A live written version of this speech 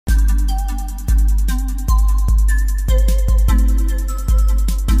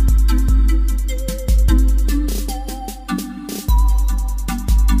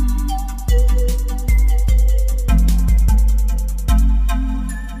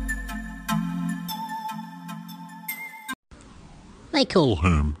They call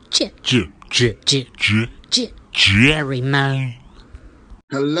him Jerry, man.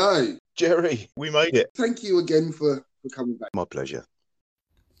 Hello. Jerry, we made it. Thank you again for coming back. My pleasure.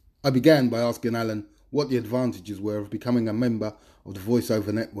 I began by asking Alan what the advantages were of becoming a member of the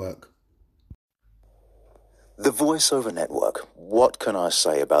VoiceOver network. The VoiceOver network. What can I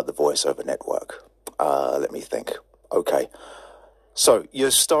say about the VoiceOver network? Let me think. Okay. So,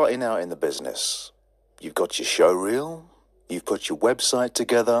 you're starting out in the business. You've got your show reel. You've put your website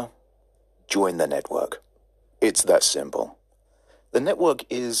together. Join the network. It's that simple. The network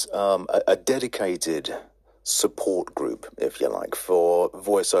is a dedicated support group, if you like, for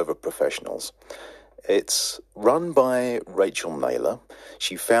voiceover professionals. It's run by Rachel Naylor.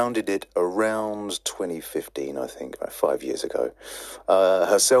 She founded it around 2015, I think, about 5 years ago.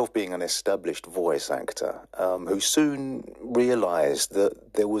 Herself being an established voice actor, who soon realized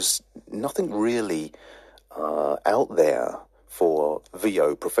that there was nothing really out there for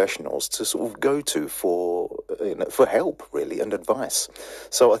VO professionals to sort of go to for help, really, and advice.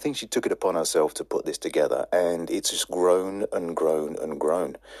 So I think she took it upon herself to put this together, and it's just grown and grown and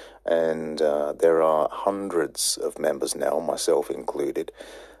grown. And there are hundreds of members now, myself included.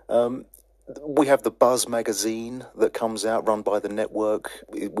 We have the Buzz magazine that comes out, run by the network,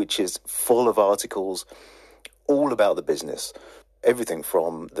 which is full of articles all about the business. Everything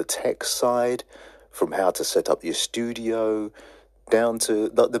from the tech side, from how to set up your studio, down to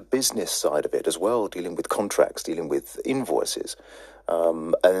the business side of it as well, dealing with contracts, dealing with invoices,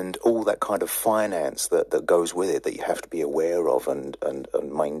 and all that kind of finance that goes with it that you have to be aware of and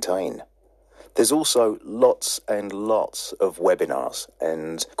maintain. There's also lots and lots of webinars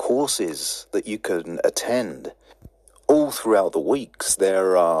and courses that you can attend all throughout the weeks.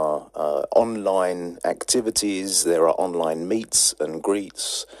 There are online activities, there are online meets and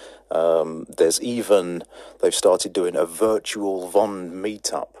greets. They've started doing a virtual Vond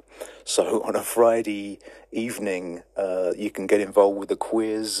meetup. So on a Friday evening, you can get involved with a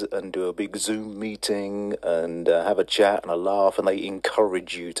quiz and do a big Zoom meeting and have a chat and a laugh, and they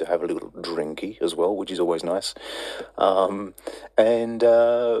encourage you to have a little drinky as well, which is always nice.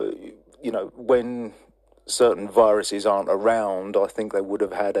 When certain viruses aren't around, I think they would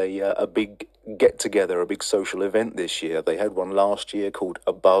have had a big get-together, a big social event this year. They had one last year called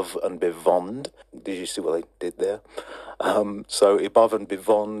Above and Beyond. Did you see what they did there? So Above and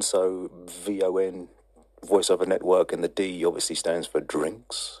Beyond, so VON, VoiceOver Network, and the D obviously stands for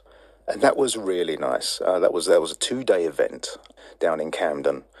drinks. And that was really nice. That was a 2-day event down in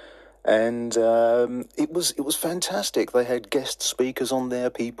Camden. And it was fantastic. They had guest speakers on there,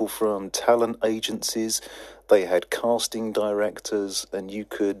 people from talent agencies. They had casting directors, and you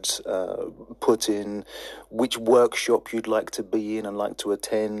could put in which workshop you'd like to be in and like to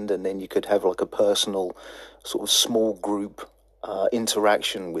attend, and then you could have like a personal sort of small group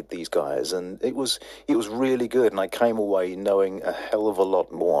interaction with these guys. And it was really good, and I came away knowing a hell of a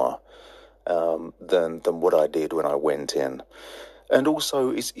lot more than what I did when I went in. And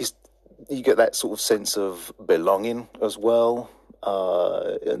also, you get that sort of sense of belonging as well.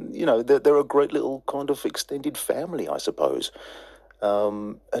 And, they're a great little kind of extended family, I suppose.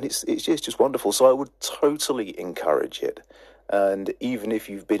 And it's just wonderful. So I would totally encourage it. And even if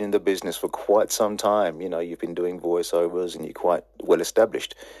you've been in the business for quite some time, you've been doing voiceovers and you're quite well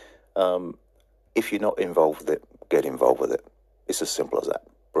established, if you're not involved with it, get involved with it. It's as simple as that.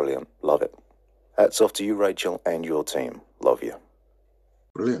 Brilliant. Love it. Hats off to you, Rachel, and your team. Love you.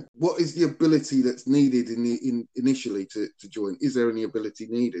 Brilliant. What is the ability that's needed initially to join? Is there any ability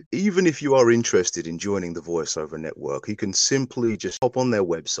needed? Even if you are interested in joining the VoiceOver network, you can simply just hop on their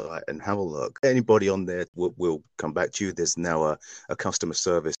website and have a look. Anybody on there will come back to you. There's now a customer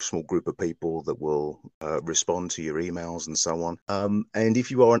service, small group of people that will respond to your emails and so on. And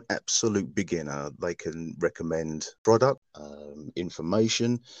if you are an absolute beginner, they can recommend product,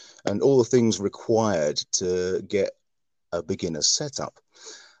 information, and all the things required to get a beginner setup.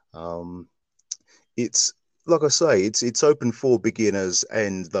 It's like I say, it's open for beginners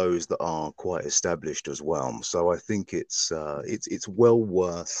and those that are quite established as well. So I think it's well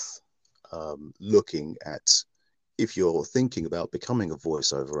worth looking at if you're thinking about becoming a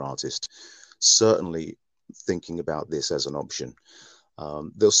voiceover artist. Certainly thinking about this as an option.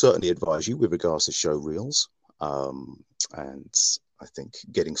 They'll certainly advise you with regards to show reels, and I think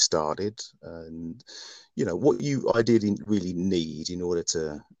getting started and what you ideally really need in order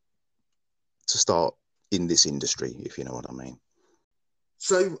to start in this industry, if you know what I mean.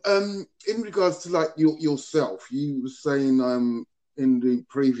 So in regards to like yourself, you were saying in the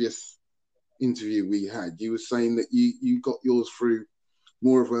previous interview we had, you were saying that you got yours through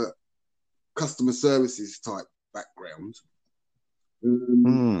more of a customer services type background.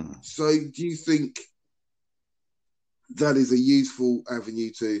 So do you think that is a useful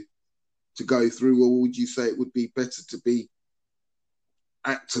avenue to go through, or would you say it would be better to be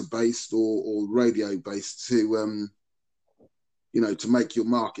actor based or radio based to to make your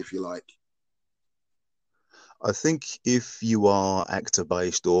mark, if you like? I think if you are actor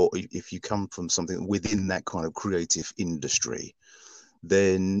based, or if you come from something within that kind of creative industry,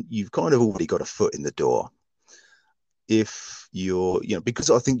 then you've kind of already got a foot in the door. If you're,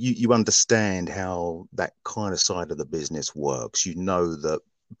 because I think you understand how that kind of side of the business works. You know that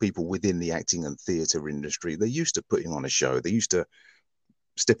people within the acting and theatre industry, they're used to putting on a show. They're used to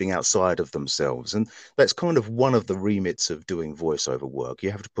stepping outside of themselves. And that's kind of one of the remits of doing voiceover work.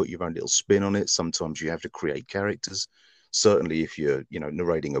 You have to put your own little spin on it. Sometimes you have to create characters, certainly if you're,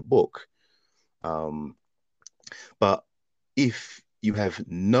 narrating a book. But if you have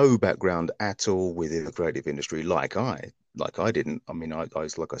no background at all within the creative industry, like I didn't. I mean, I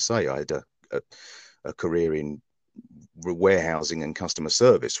was, like I say, I had a career in warehousing and customer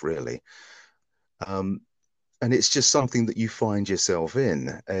service, really. And it's just something that you find yourself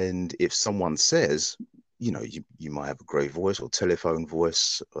in. And if someone says, you might have a great voice or telephone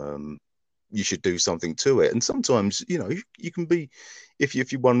voice, you should do something to it. And sometimes, you can be, if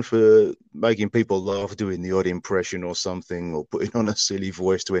you're one for making people laugh, doing the odd impression or something, or putting on a silly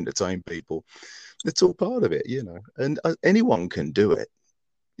voice to entertain people, it's all part of it, and anyone can do it.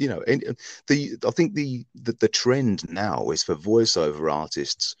 And I think the trend now is for voiceover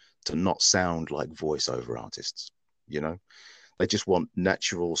artists to not sound like voiceover artists. They just want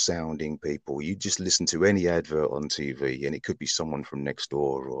natural sounding people. You just listen to any advert on TV and it could be someone from next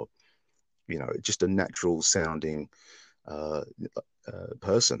door, or just a natural sounding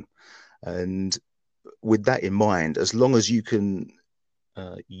person. And with that in mind, as long as you can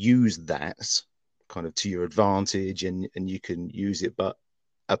use that kind of to your advantage, and you can use it, but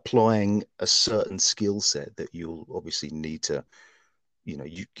applying a certain skill set that you'll obviously need to,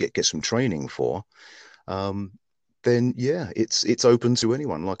 you get some training for, then yeah, it's open to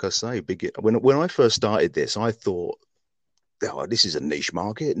anyone. Like I say, when I first started this, I thought, oh, this is a niche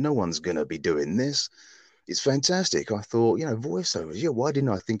market. No one's going to be doing this. It's fantastic. I thought, voiceovers. Yeah, why didn't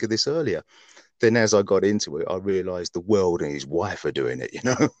I think of this earlier? Then as I got into it, I realized the world and his wife are doing it,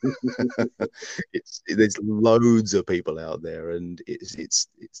 there's loads of people out there, and it's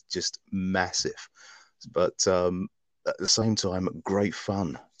just massive. But at the same time, great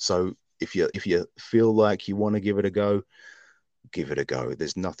fun. So if you feel like you want to give it a go, give it a go.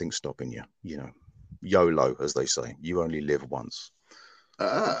 There's nothing stopping you, YOLO, as they say. You only live once.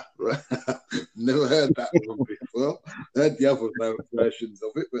 Ah, right. Never heard that one before. Heard the other versions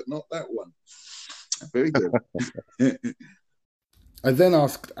of it, but not that one. Very good. I then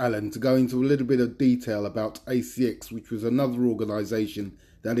asked Alan to go into a little bit of detail about ACX, which was another organisation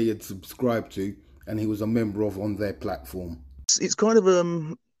that he had subscribed to and he was a member of on their platform. It's kind of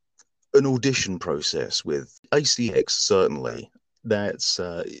an audition process with ACX, certainly. That's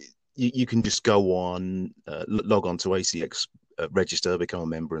you can just go on, log on to ACX, register, become a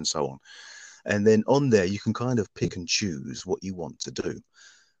member, and so on. And then on there, you can kind of pick and choose what you want to do.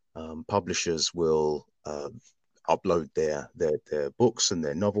 Publishers will upload their books and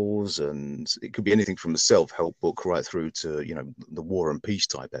their novels, and it could be anything from a self-help book right through to the war and peace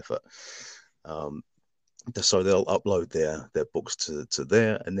type effort. So they'll upload their books to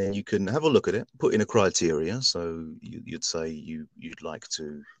there, and then you can have a look at it, put in a criteria. So you'd say you'd like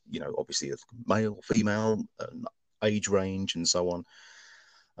to, obviously a male, female, age range, and so on.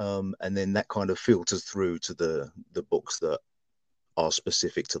 And then that kind of filters through to the books that are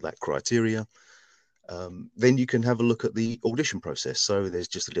specific to that criteria. Then you can have a look at the audition process. So there's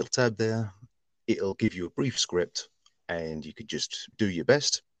just a little tab there. It'll give you a brief script, and you could just do your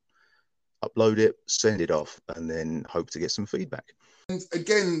best, upload it, send it off, and then hope to get some feedback. And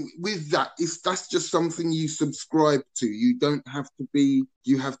again, with that, that's just something you subscribe to. You don't have to be,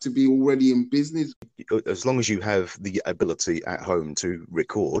 you have to be already in business. As long as you have the ability at home to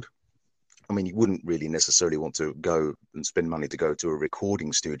record. I mean, you wouldn't really necessarily want to go and spend money to go to a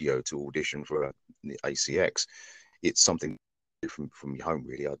recording studio to audition for the ACX. It's something from your home,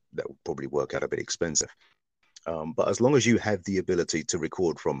 really. That would probably work out a bit expensive. But as long as you have the ability to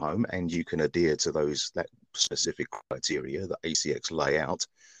record from home and you can adhere to that specific criteria that ACX lay out,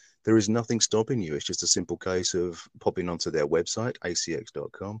 there is nothing stopping you. It's just a simple case of popping onto their website,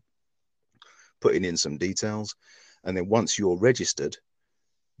 acx.com, putting in some details, and then once you're registered,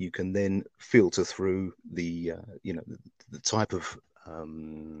 you can then filter through the type of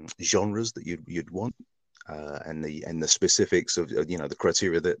genres that you'd want, and the specifics of the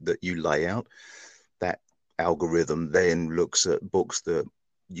criteria that you lay out. That algorithm then looks at books that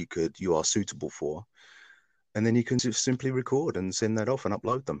you are suitable for, and then you can just simply record and send that off and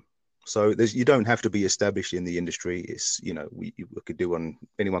upload them. So you don't have to be established in the industry. It's, we could do one.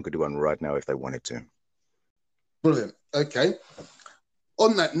 Anyone could do one right now if they wanted to. Brilliant. Okay.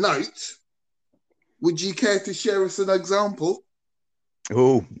 On that note, would you care to share us an example?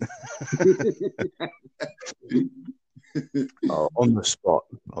 Oh, on the spot.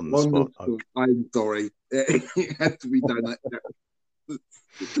 On the spot. Okay. I'm sorry. It had to be done.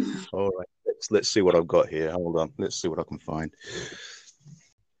 All right. Let's see what I've got here. Hold on. Let's see what I can find.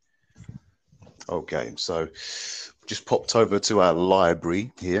 Okay, so just popped over to our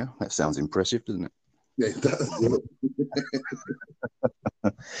library here. That sounds impressive, doesn't it? Yeah, it does.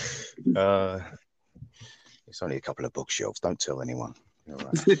 It's only a couple of bookshelves. Don't tell anyone. All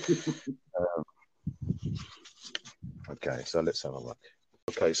right. Okay, so let's have a look.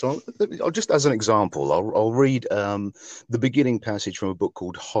 Okay, so I'll just as an example, I'll read the beginning passage from a book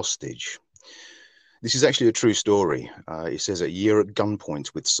called Hostage. This is actually a true story. It says, "A year at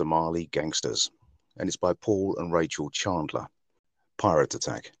gunpoint with Somali gangsters," and it's by Paul and Rachel Chandler. Pirate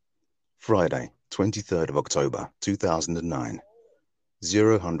attack. Friday, 23rd of October, 2009.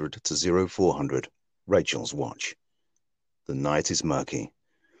 0000 to 0400. Rachel's watch. The night is murky,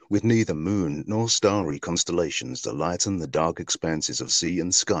 with neither moon nor starry constellations to lighten the dark expanses of sea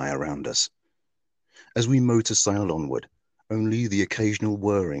and sky around us. As we motor sail onward, only the occasional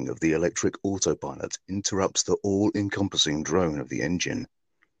whirring of the electric autopilot interrupts the all-encompassing drone of the engine.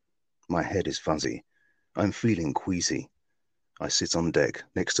 My head is fuzzy. I'm feeling queasy. I sit on deck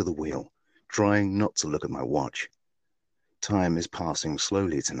next to the wheel, trying not to look at my watch. Time is passing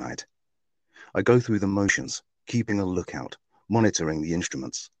slowly tonight. I go through the motions, keeping a lookout, monitoring the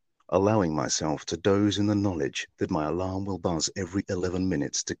instruments, allowing myself to doze in the knowledge that my alarm will buzz every 11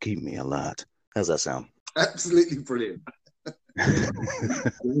 minutes to keep me alert. How's that sound? Absolutely brilliant. I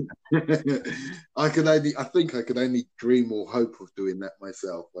think I could only dream or hope of doing that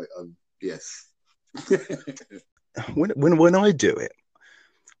myself. Yes. when I do it,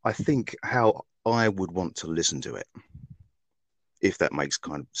 I think how I would want to listen to it, if that makes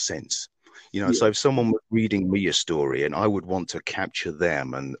kind of sense. Yeah. So if someone was reading me a story and I would want to capture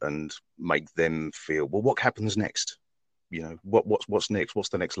them and make them feel, well, what happens next? What's next? What's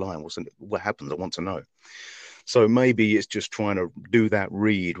the next line? What happens? I want to know. So maybe it's just trying to do that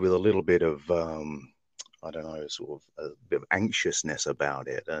read with a little bit of, I don't know, sort of a bit of anxiousness about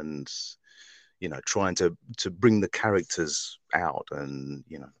it, and trying to bring the characters out, and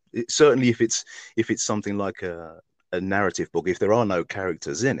certainly if it's something like a narrative book, if there are no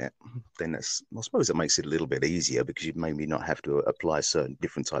characters in it, then I suppose it makes it a little bit easier because you maybe not have to apply certain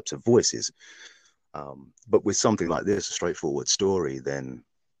different types of voices. But with something like this, a straightforward story, then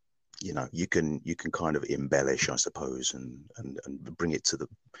you can kind of embellish, I suppose, and bring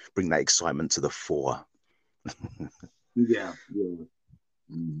that excitement to the fore. Yeah.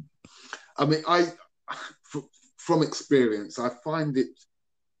 I mean, from experience, I find it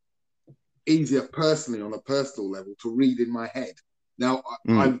easier personally on a personal level to read in my head. Now,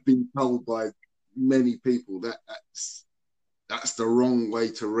 I've been told by many people that that's the wrong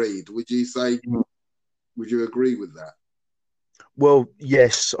way to read. Would you say? Would you agree with that? Well,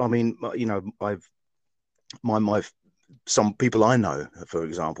 yes. I mean, some people I know, for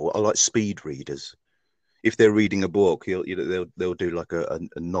example, are like speed readers. If they're reading a book, they'll do like a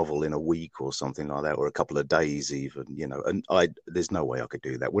novel in a week or something like that, or a couple of days even. And there's no way I could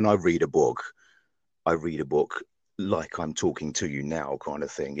do that. When I read a book like I'm talking to you now, kind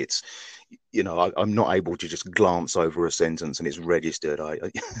of thing. It's, I'm not able to just glance over a sentence and it's registered.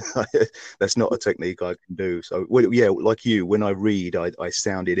 That's not a technique I can do. So, like you, when I read, I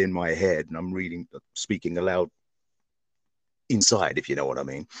sound it in my head, and I'm speaking aloud inside, if you know what I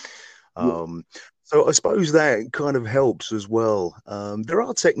mean. So I suppose that kind of helps as well. There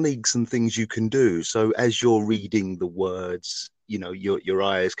are techniques and things you can do. So as you're reading the words, your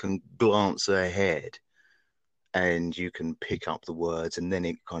eyes can glance ahead, and you can pick up the words, and then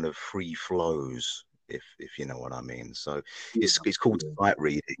it kind of free flows, if you know what I mean. So it's called sight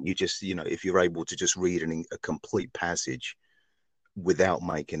reading. You just, if you're able to just read a complete passage without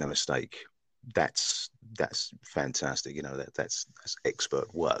making a mistake, that's fantastic. That's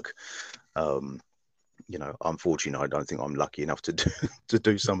expert work. Unfortunately, I don't think I'm lucky enough to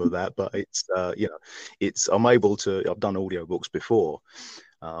do some of that, but it's I'm able to. I've done audiobooks before,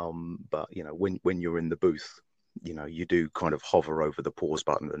 but when you're in the booth, you do kind of hover over the pause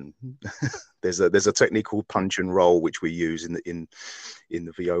button, and there's a technique called punch and roll, which we use in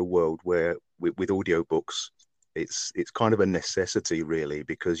the VO world, where with audiobooks, it's kind of a necessity really,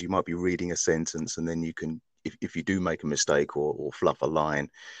 because you might be reading a sentence and then you can if you do make a mistake or fluff a line,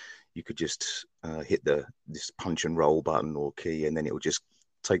 you could just hit this punch and roll button or key, and then it will just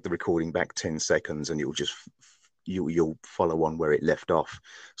take the recording back 10 seconds, and it will just you'll follow on where it left off.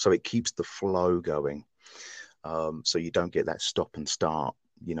 So it keeps the flow going. So you don't get that stop and start,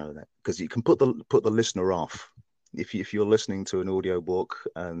 that, because you can put the listener off. If you're listening to an audiobook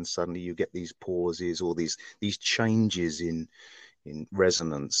and suddenly you get these pauses or these changes in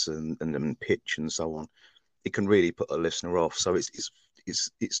resonance and pitch and so on, it can really put a listener off. So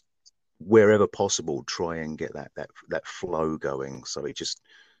it's wherever possible, try and get that flow going, so it just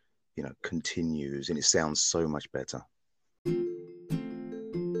continues and it sounds so much better.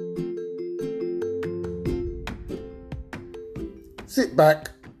 Sit back,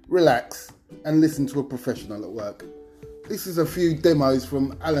 relax, and listen to a professional at work. This is a few demos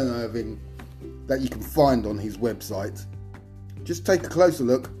from Alan Irving that you can find on his website. Just take a closer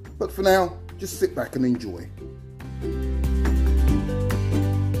look, but for now, just sit back and enjoy.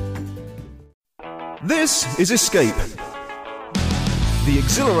 This is Escape, the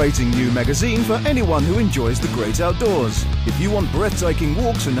exhilarating new magazine for anyone who enjoys the great outdoors. If you want breathtaking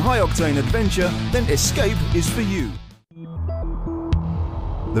walks and high-octane adventure, then Escape is for you.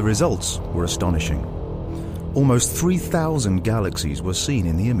 The results were astonishing. Almost 3,000 galaxies were seen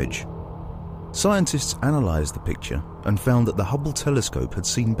in the image. Scientists analysed the picture and found that the Hubble telescope had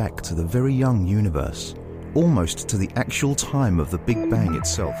seen back to the very young universe, almost to the actual time of the Big Bang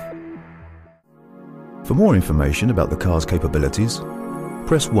itself. For more information about the car's capabilities,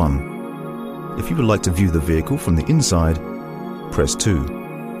 press 1. If you would like to view the vehicle from the inside, press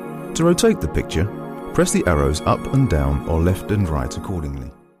 2. To rotate the picture, press the arrows up and down or left and right accordingly.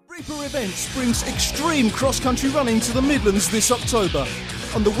 Reaper Events brings extreme cross-country running to the Midlands this October.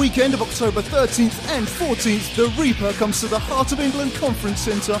 On the weekend of October 13th and 14th, the Reaper comes to the Heart of England Conference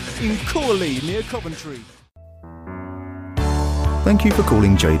Centre in Corley, near Coventry. Thank you for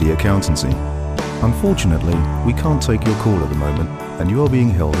calling JD Accountancy. Unfortunately, we can't take your call at the moment, and you are being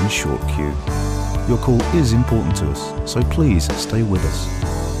held in short queue. Your call is important to us, so please stay with us.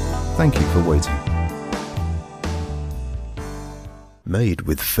 Thank you for waiting. Made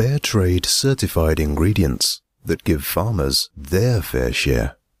with fair trade certified ingredients that give farmers their fair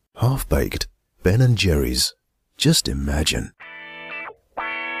share. Half-baked Ben & Jerry's. Just imagine.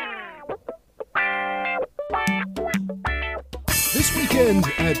 This weekend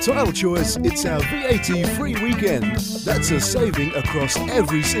at Tile Choice, it's our VAT-free weekend. That's a saving across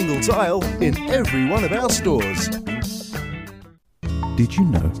every single tile in every one of our stores. Did you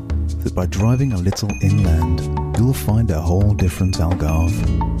know that by driving a little inland, you'll find a whole different Algarve?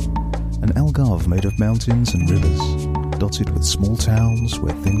 An Algarve made of mountains and rivers, dotted with small towns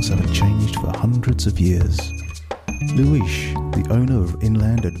where things haven't changed for hundreds of years. Luis, the owner of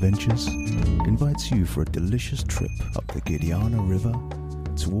Inland Adventures, invites you for a delicious trip up the Guadiana River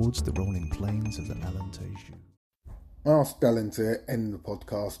towards the rolling plains of the Alentejo. I asked Alan to end the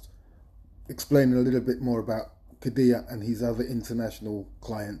podcast explaining a little bit more about Qiddiya and his other international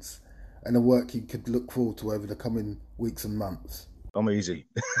clients and the work he could look forward to over the coming weeks and months. I'm easy.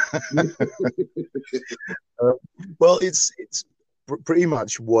 Well, it's pretty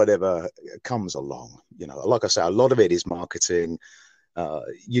much whatever comes along. Like I say, a lot of it is marketing.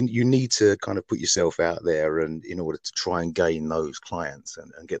 You need to kind of put yourself out there, and in order to try and gain those clients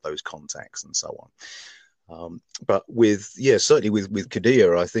and get those contacts and so on. But certainly with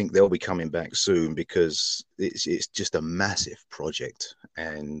Qiddiya, I think they'll be coming back soon, because it's just a massive project,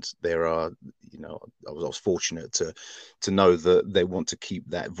 and there are, I was fortunate to know that they want to keep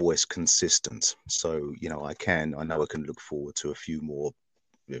that voice consistent. So I know I can look forward to a few more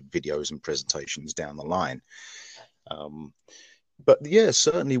videos and presentations down the line. But yeah,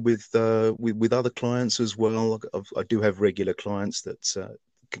 certainly with other clients as well. I do have regular clients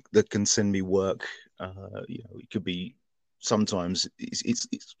that can send me work. It could be, sometimes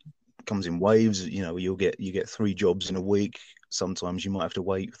it comes in waves. You get 3 jobs in a week. Sometimes you might have to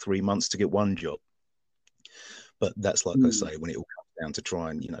wait 3 months to get 1 job. But that's like I say, when it all comes down to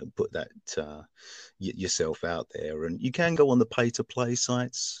try and put that yourself out there. And you can go on the pay-to-play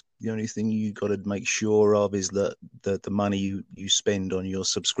sites. The only thing you got to make sure of is that the money you spend on your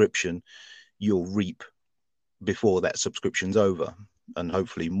subscription, you'll reap before that subscription's over, and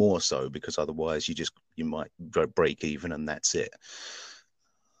hopefully more so, because otherwise you might break even and that's it.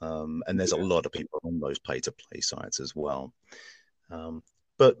 And there's a lot of people on those pay-to-play sites as well.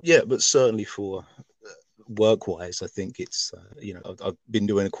 But certainly for work-wise, I think it's I've been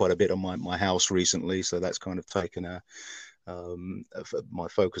doing quite a bit on my house recently, so that's kind of taken my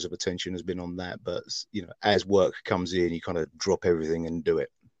focus of attention has been on that. But as work comes in, you kind of drop everything and do it.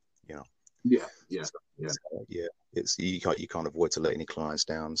 Yeah. Yeah, it's you can't avoid to let any clients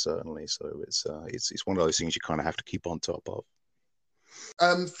down, certainly. So it's one of those things you kind of have to keep on top of.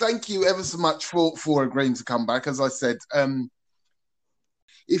 Thank you ever so much for agreeing to come back. As I said,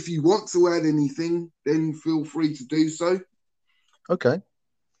 if you want to add anything, then feel free to do so. Okay.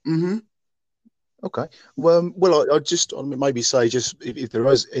 Mm-hmm. Okay. Well, I just maybe say just if there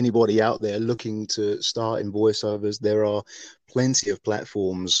is anybody out there looking to start in voiceovers, there are plenty of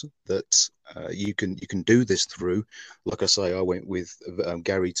platforms that you can do this through. Like I say, I went with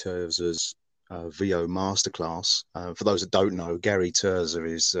Gary Terzer's VO Masterclass. For those that don't know, Gary Terzer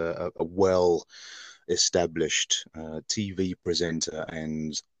is a well-established TV presenter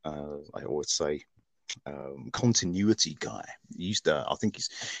and I always say continuity guy. I think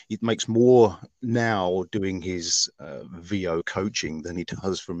he makes more now doing his VO coaching than he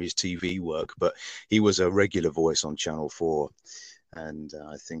does from his TV work, but he was a regular voice on Channel 4. And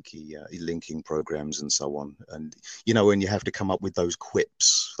I think he linking programs and so on. And, when you have to come up with those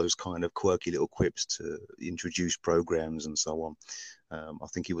quips, those kind of quirky little quips to introduce programs and so on. I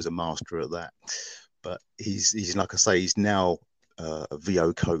think he was a master at that. But he's like I say, he's now a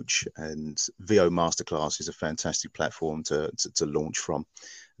VO coach, and VO Masterclass is a fantastic platform to launch from.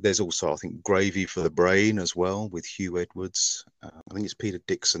 There's also, I think, Gravy for the Brain as well with Hugh Edwards. I think it's Peter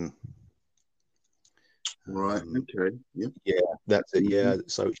Dixon. Right. Okay. Yeah. Yeah, that's it. Yeah.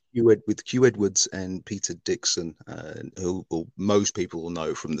 So with Hugh Edwards and Peter Dixon, who most people will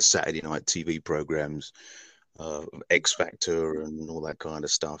know from the Saturday night TV programs, X Factor and all that kind of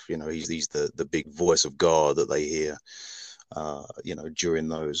stuff. He's the big voice of God that they hear. During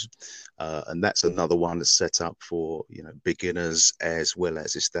those, and that's another one that's set up for beginners as well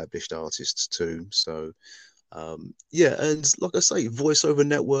as established artists too. So and like I say, Voiceover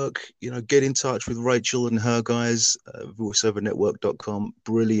Network, get in touch with Rachel and her guys, voiceovernetwork.com.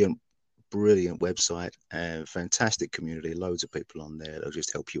 Brilliant website and fantastic community, loads of people on there that'll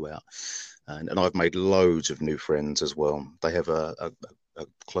just help you out, and I've made loads of new friends as well. They have a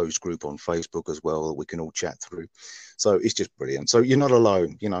closed group on Facebook as well that we can all chat through, so it's just brilliant. So you're not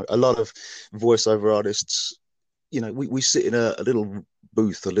alone. A lot of voiceover artists, we sit in a little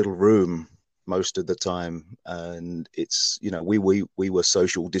booth, a little room most of the time, and it's we were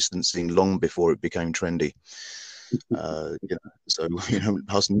social distancing long before it became trendy. So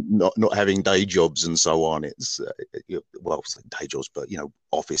us not having day jobs and so on, it's day jobs, but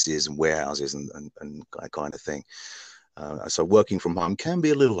offices and warehouses and that kind of thing. So working from home can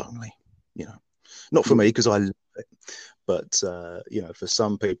be a little lonely, not for me because I love it, but for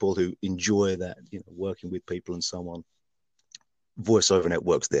some people who enjoy that, working with people and so on, Voiceover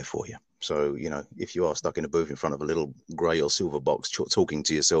Network's there for you. So if you are stuck in a booth in front of a little grey or silver box talking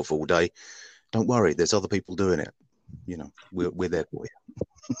to yourself all day, don't worry, there's other people doing it. We're there for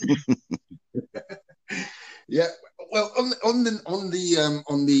you. Yeah. Well, on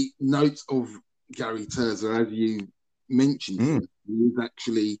the note of Gary Terzer, as you mentioned, he is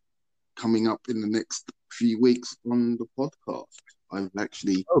actually coming up in the next few weeks on the podcast. I've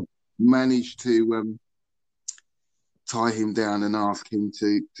actually managed to tie him down and ask him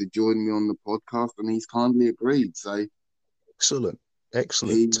to join me on the podcast, and he's kindly agreed. So excellent.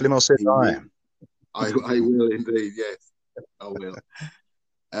 Tell him I said hi. I will indeed. Yes, I will.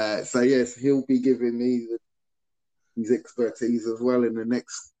 So yes, he'll be giving me his expertise as well in the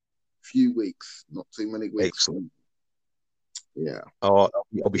next few weeks. Not too many weeks. Excellent. Yeah. Oh,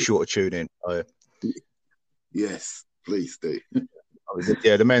 I'll be sure to tune in. Yes, please do.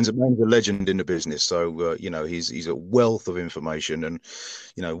 Yeah, the man's a legend in the business. So he's a wealth of information, and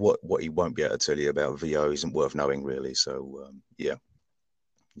what he won't be able to tell you about VO isn't worth knowing, really. So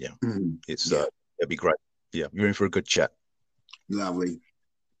it's it'd be great. Yeah, you're in for a good chat. Lovely.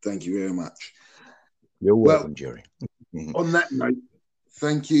 Thank you very much. You're welcome, Jerry. On that note,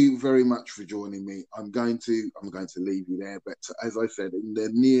 thank you very much for joining me. I'm going to leave you there, but as I said, in the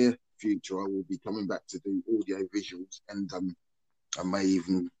near future, I will be coming back to do audio visuals, and I may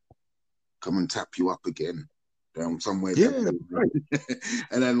even come and tap you up again down somewhere. Yeah, that'd be great.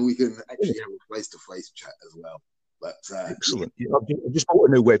 And then we can actually have a face-to-face chat as well. But excellent. Yeah, I've just bought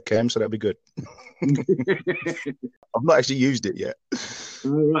a new webcam, so that'd be good. I've not actually used it yet.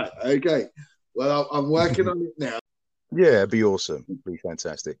 All right. Okay. Well, I'm working on it now. Yeah, it'd be awesome. It'd be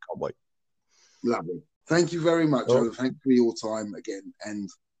fantastic. Can't wait. Lovely. Thank you very much. Thanks for your time again. And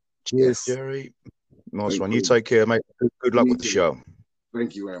cheers, Jerry. Nice one. You take care, mate. Good luck with the show.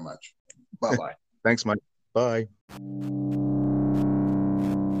 Thank you very much. Bye-bye. Thanks, mate. Bye.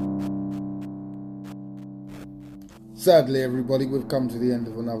 Sadly, everybody, we've come to the end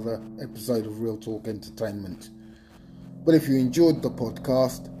of another episode of Real Talk Entertainment. But if you enjoyed the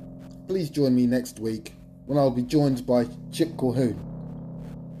podcast, please join me next week when I'll be joined by Chip Colquhoun.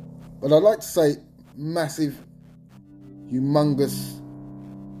 But I'd like to say massive, humongous,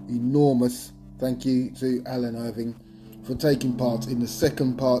 enormous thank you to Alan Irving for taking part in the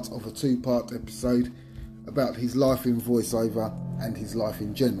second part of a 2-part episode about his life in voiceover and his life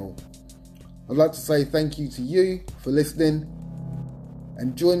in general. I'd like to say thank you to you for listening,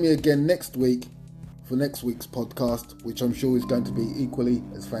 and join me again next week for next week's podcast, which I'm sure is going to be equally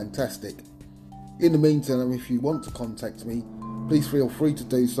as fantastic. In the meantime, if you want to contact me, please feel free to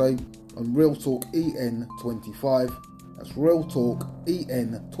do so on realtalken25. That's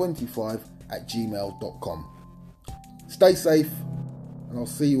realtalken25@gmail.com. Stay safe, and I'll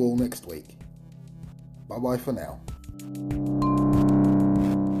see you all next week. Bye bye for now.